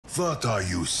What are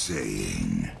you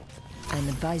saying? I'm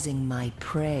advising my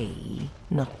prey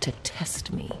not to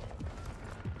test me.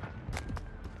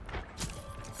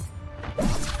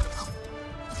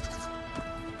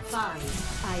 Five.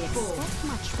 I expect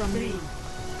much from you.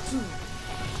 2,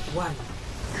 1.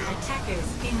 Attackers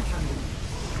incoming.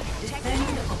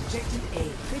 Defend objective A.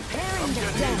 Preparing the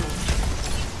damage.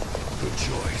 Good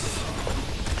choice.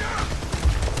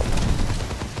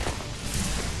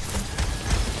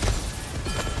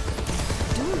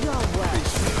 Do your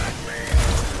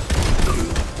work.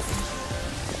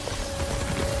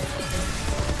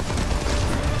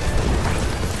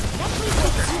 Let me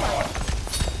fix you up.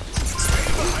 Stay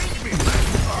behind me.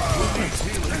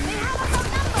 They have us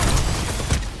outnumbered.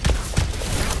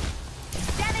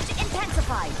 Damage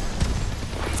intensified.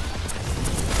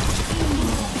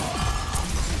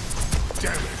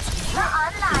 Damn it. We're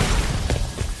online.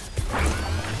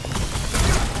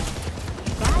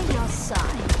 By your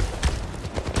side.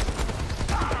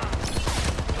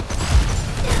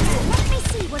 Let me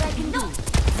see what I can do.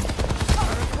 I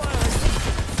require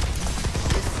assistance.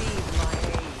 Receive my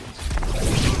aid.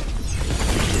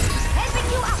 Helping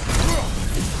you up.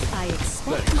 I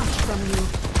expect much from you.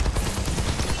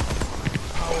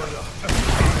 Powered up.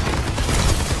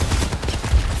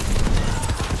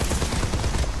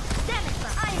 Damn it,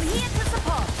 sir. I am here to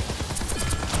support.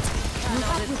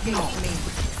 Cannot escape me.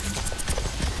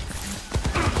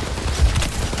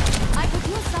 I could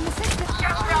use some assistance.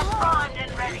 Just spawned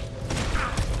and ready.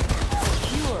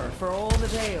 Cure for all the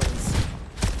tales.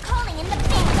 Calling in the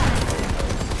big guns.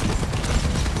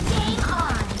 Game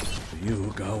on.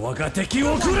 優が我が敵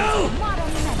を食らう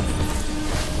Modern medicine.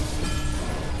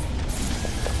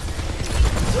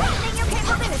 Threatening your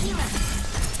capabilities.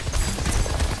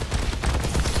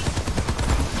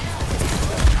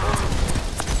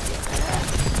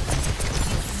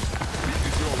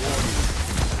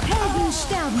 Helden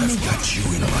sterben I've nicht. got you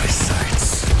in my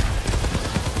sights.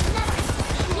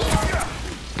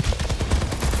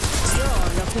 You're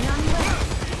looking unwell.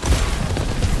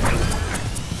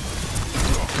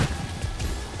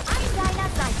 I'm Dinah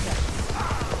Zeiser.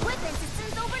 Weapon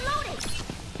systems overloaded.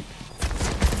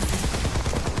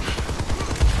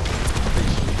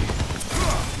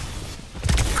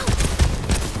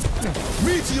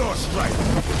 Meteor strike.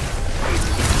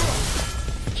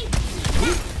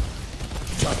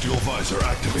 Tactical visor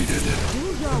activated. Do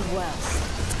your worst.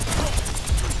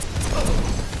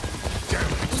 Damn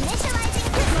it. Initializing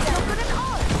physical good at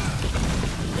all.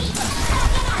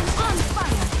 I'm on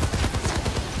fire.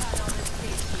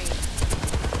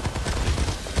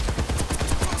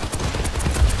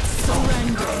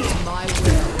 Surrender to my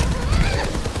will.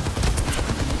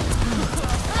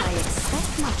 I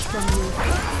expect much from you.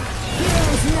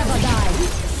 Heroes never die.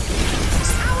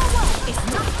 Our work is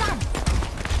not done.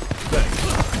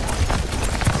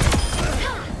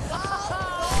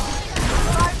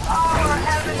 Power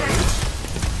evidence.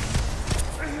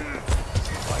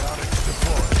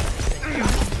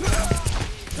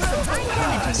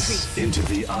 Pass into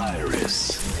the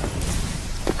iris.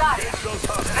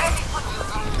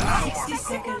 60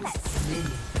 seconds.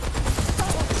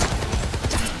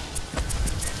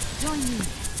 Join me.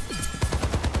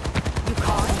 You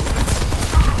call it?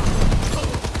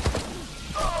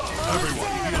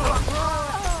 Everyone heal up.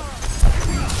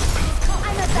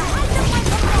 I'm at the height of my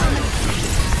performance.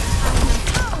 I'm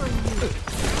empowering you.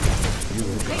 優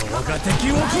が我が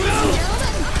敵を食らう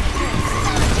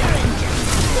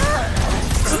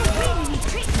You really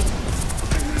retreat me.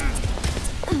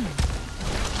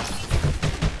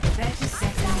 30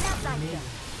 seconds.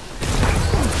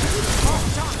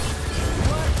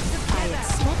 I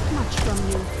expect much from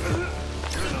you.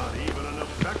 You're not even an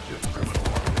effective criminal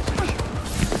organization.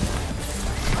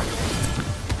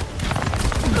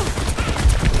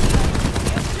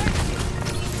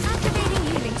 Activating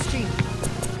healing stream.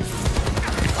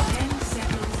 10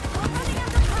 seconds.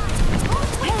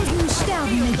 Helden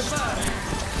sterben nicht.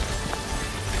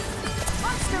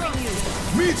 Monstering you.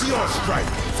 Meteor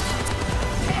strike.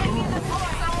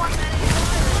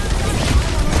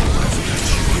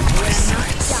 My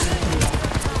sights.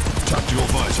 Tactical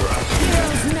visor activated.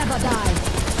 Heroes never die.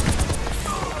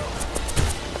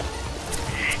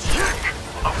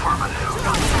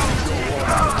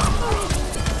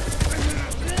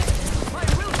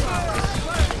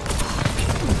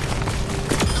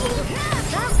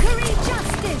 Dakuri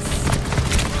justice.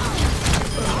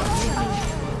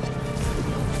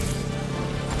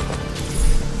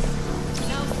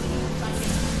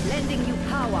 Lending you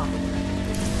power.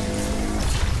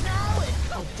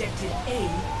 Objective A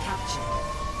captured.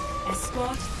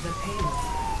 Escort the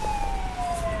payload.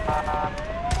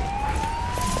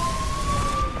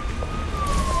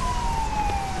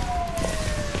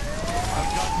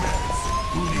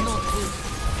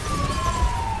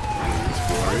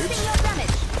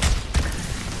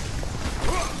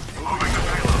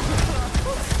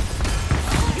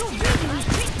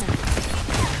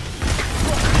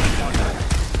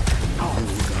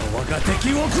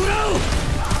 敵を食らう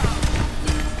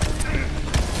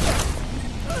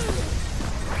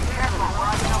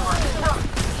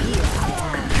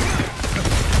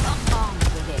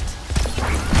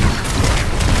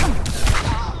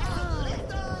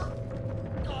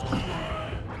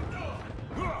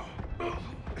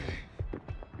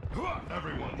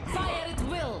Everyone. Fire at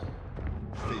will.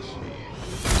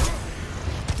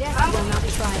 Death will not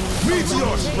try and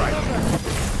Meteor strike.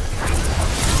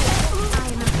 I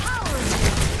am empowering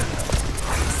you.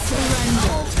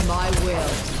 Surrender to my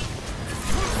will.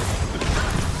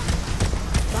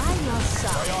 By your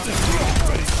side.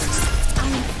 I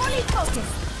am fully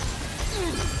focused.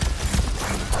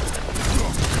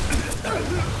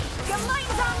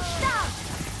 Gemeinsam stark.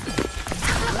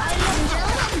 Ladies and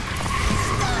gentlemen,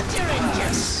 start your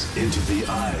engines. Into the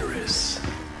iris.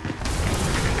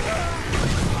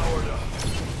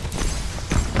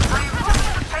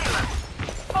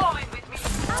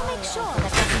 I'll make sure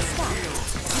that doesn't stop.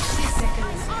 60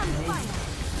 seconds on fire.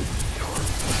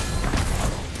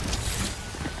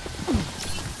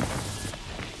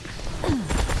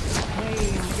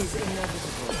 Pain is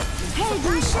inevitable.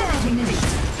 Helden sterben nicht.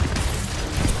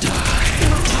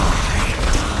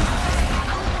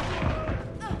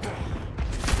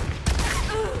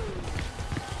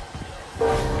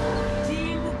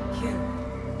 Team kill.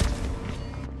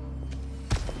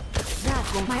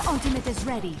 That my ultimate is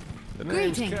ready.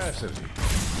 Greetings.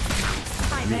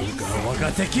 我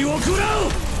が敵を食ら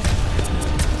う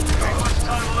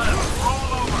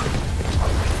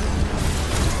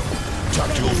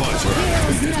Tactical visor.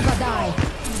 Heroes never die.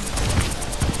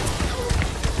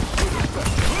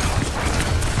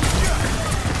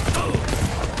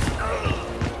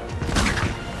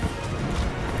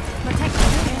 Protect the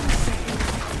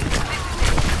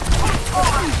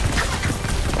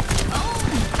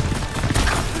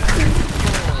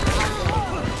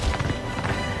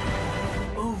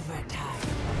overtime.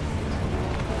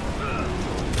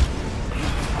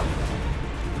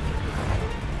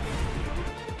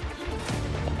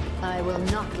 I will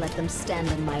not let them stand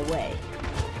in my way.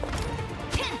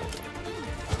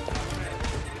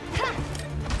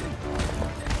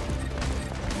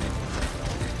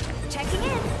 Checking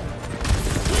in.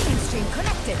 Healing stream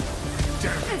connected.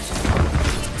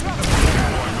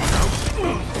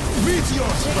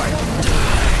 Meteor strike.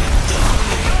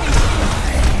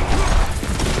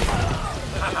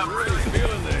 I'm really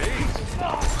feeling the heat.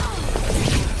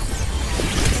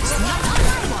 Not on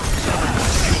my watch.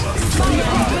 Fire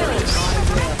and will.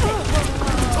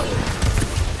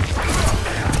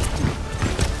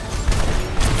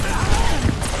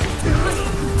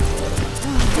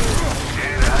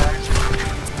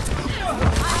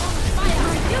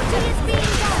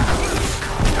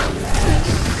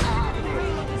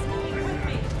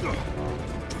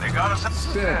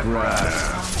 Step right.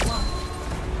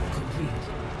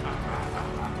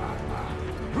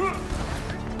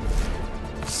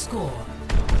 Score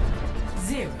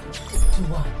 0-1.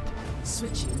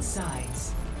 Switching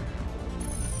sides.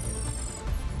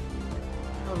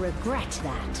 I'll regret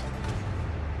that.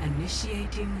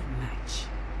 Initiating match.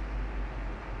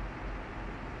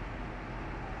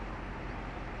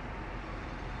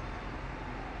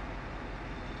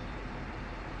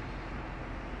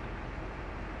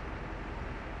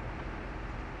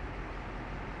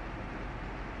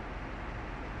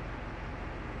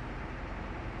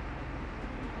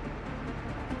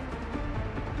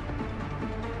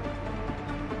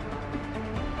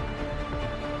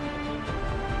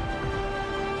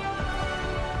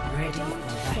 Ready for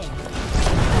battle.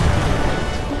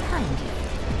 Behind you.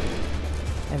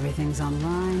 Everything's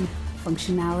online.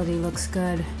 Functionality looks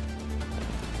good.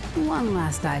 One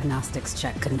last diagnostics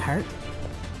check couldn't hurt.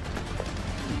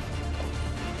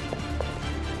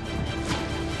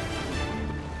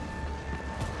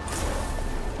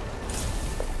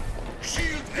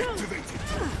 Shield activated.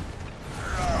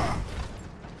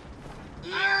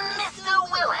 Mr.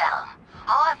 Wilhelm,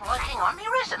 I'm working on my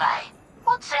resume.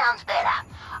 What sounds better?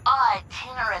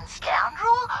 Itinerant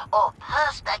scoundrel or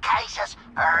perspicacious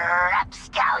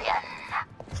rapscallion?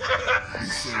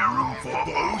 Is there room for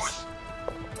both?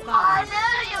 I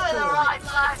knew you were the right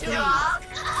bloke to ask.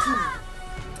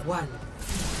 1.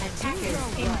 Attackers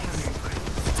incoming.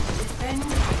 Defend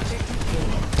objective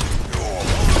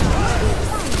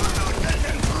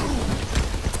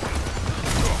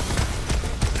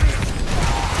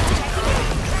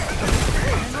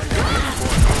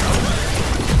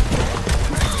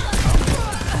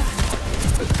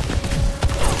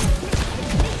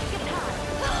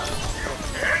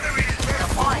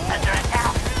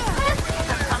A.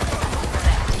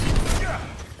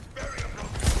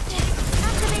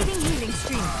 Activating healing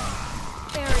stream.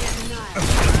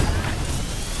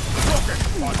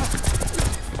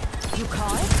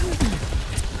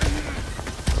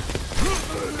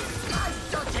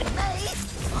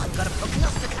 I've got a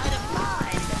prognosticator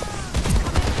mind.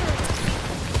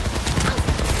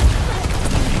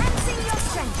 Enhancing your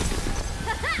strength.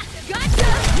 Gotcha!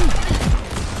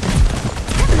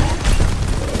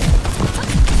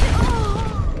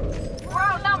 We're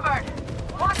outnumbered.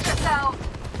 Watch yourself.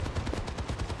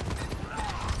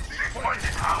 She's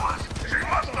pointing ours. She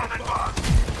must not advance.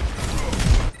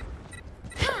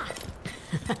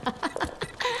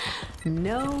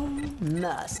 No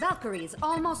muss. Valkyrie is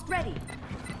almost ready.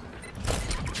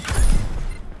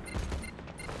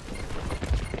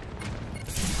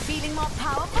 Feeling more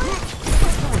powerful?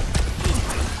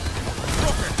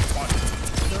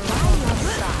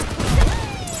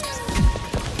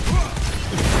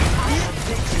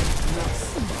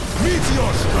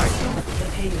 Meteor strike! The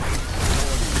payload.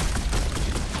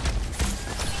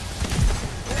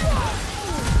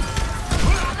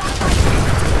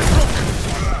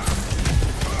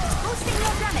 Boosting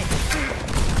your damage.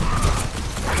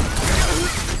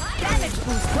 Damage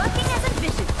boost working as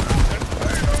envisioned.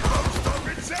 Stop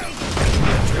itself.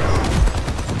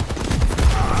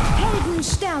 Helden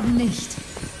sterben nicht.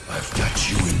 I've got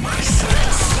you in my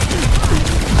sights.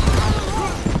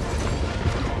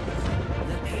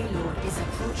 The payload is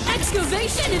approaching.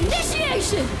 Excavation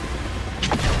initiation!